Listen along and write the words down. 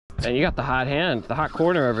And you got the hot hand, the hot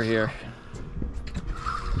corner over here.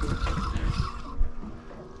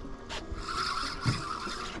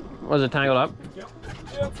 Was it tangled up? Yep.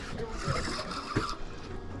 Yep.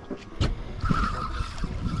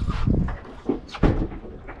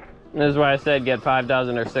 This is why I said get 5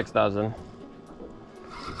 dozen or 6 dozen.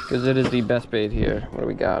 Because it is the best bait here. What do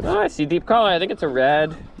we got? Oh, I see deep color. I think it's a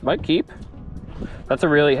red. Might keep. That's a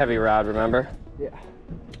really heavy rod, remember? Yeah.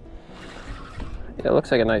 Yeah, it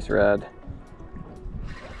looks like a nice red.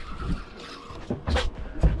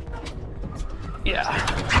 Yeah.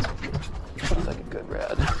 Looks like a good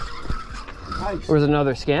red. Nice. Where's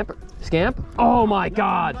another scamp? Scamp? Oh my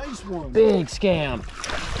God! Nice one. Big scamp.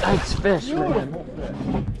 Nice fish,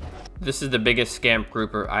 man. This is the biggest scamp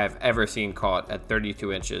grouper I have ever seen caught at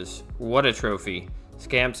 32 inches. What a trophy.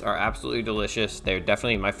 Scamps are absolutely delicious. They're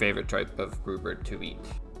definitely my favorite type of grouper to eat.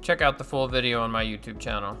 Check out the full video on my YouTube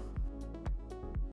channel.